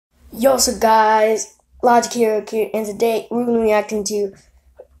Yo, so guys, Logic Hero here, and today we're going to be reacting to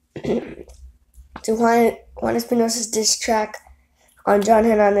Juan Espinoza's diss track on John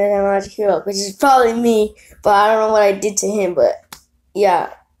Hernandez and Logic Hero, which is probably me, but I don't know what I did to him, but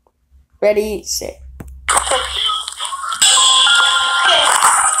yeah. Ready, set.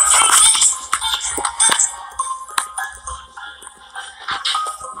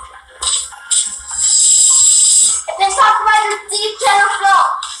 Let's talk about your deep channel flow.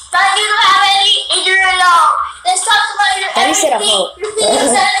 But you don't have any and you're alone. Let's talk about your everything. You're feeling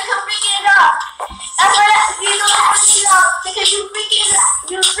sad and freaking it up. That's why you don't have any love because you're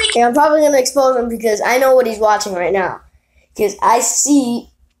freaking. Yeah, I'm probably gonna expose him because I know what he's watching right now. Because I see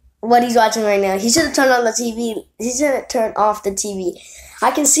what he's watching right now. He should have turned on the TV. He should have turned off the TV.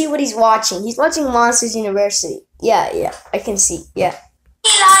 I can see what he's watching. He's watching Monsters University. Yeah, I can see. Yeah.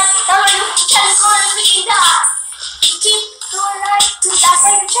 That's why your channel's gonna die.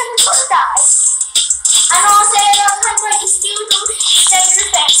 I know I'm saying it all the time, but you still don't say your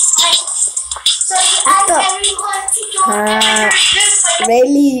face, right? So you ask everyone to join every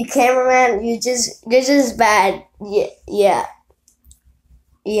Really, cameraman, you're just bad. Yeah.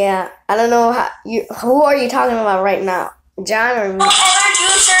 I don't know who are you talking about right now? John or me? Don't ever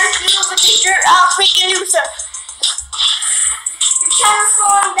use your freaking user. Your channel's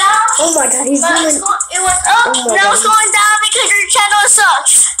going down. Oh my god, he's doing it was up, now it's going down because your channel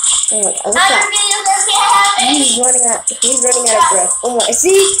sucks. Oh my god, now your videos doesn't have any. He's running out of breath. Oh my,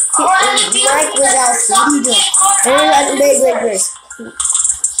 see? Mike was out. What are you doing? Wait.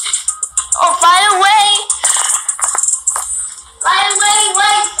 Oh, by the way,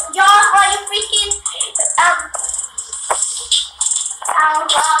 y'all, why you freaking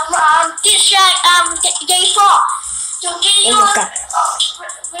J Paul. So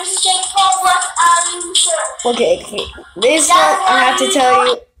this J Paul was a loser. Okay. This one, I have to tell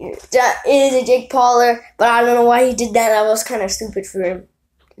you, that is a Jake Pauler, but I don't know why he did that. That was kind of stupid for him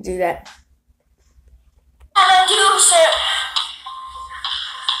to do that. I'm a loser.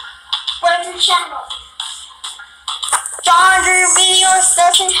 Where's the channel? John, your videos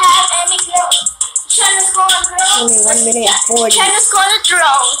doesn't have any growth. Channel's going to grow. Only 1 minute and 40 Channel's going to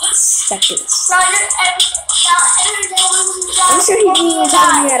grow. seconds. I'm sure he didn't even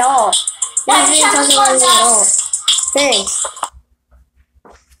talk to me at all. He didn't even talk about me at all. Thanks.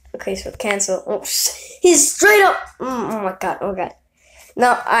 Okay, so cancel. Oops. He's straight up. Oh my god.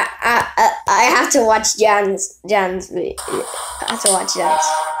 No, I have to watch Jan's video. I have to watch Jan's.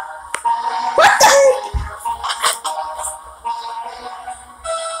 What the heck?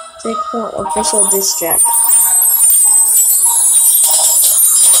 Jake Paul official diss track.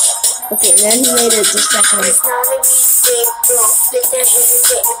 Okay, then he made a diss track on it.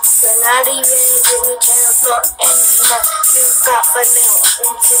 Not even giving channel floor anymore. You got vanilla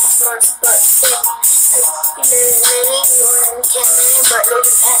in 6 months, but still. You were in 10 minutes, but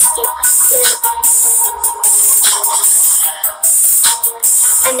losing past you.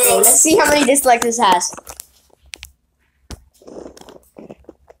 And then, let's see how many dislikes this has.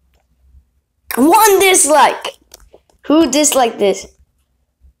 1 dislike. Who disliked this?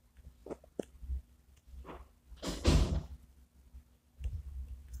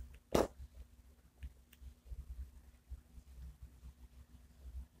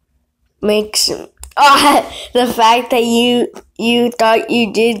 Makes the fact that you thought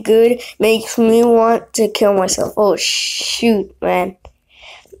you did good makes me want to kill myself. Oh shoot, man.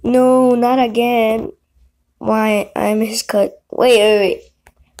 No, not again. Why I miscut. Wait,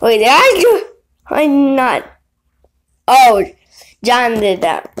 did I do? I'm not. Oh, John did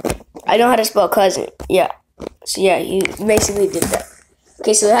that. I know how to spell cousin. Yeah. So yeah, you basically did that.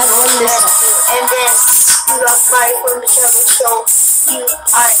 Okay, so we have 1 dislike. And then you got fired from the channel, so you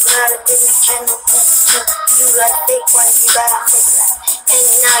are not a good channel. You got fake one, you gotta fix that. And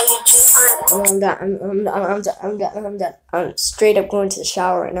now you just I'm done. I'm straight up going to the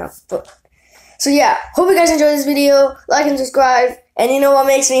shower right now. So yeah, hope you guys enjoyed this video. Like and subscribe. And you know what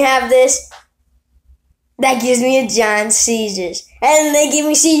makes me have this? That gives me a John seizures. And they give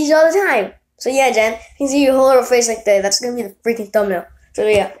me seizures all the time. So yeah, Jan, you can see your whole little face like that. That's gonna be the freaking thumbnail. So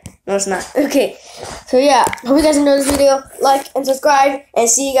yeah, no it's not. Okay, so yeah, hope you guys enjoyed this video. Like and subscribe, and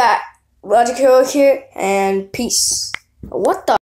see you guys. Logic Hero here, and peace. What the?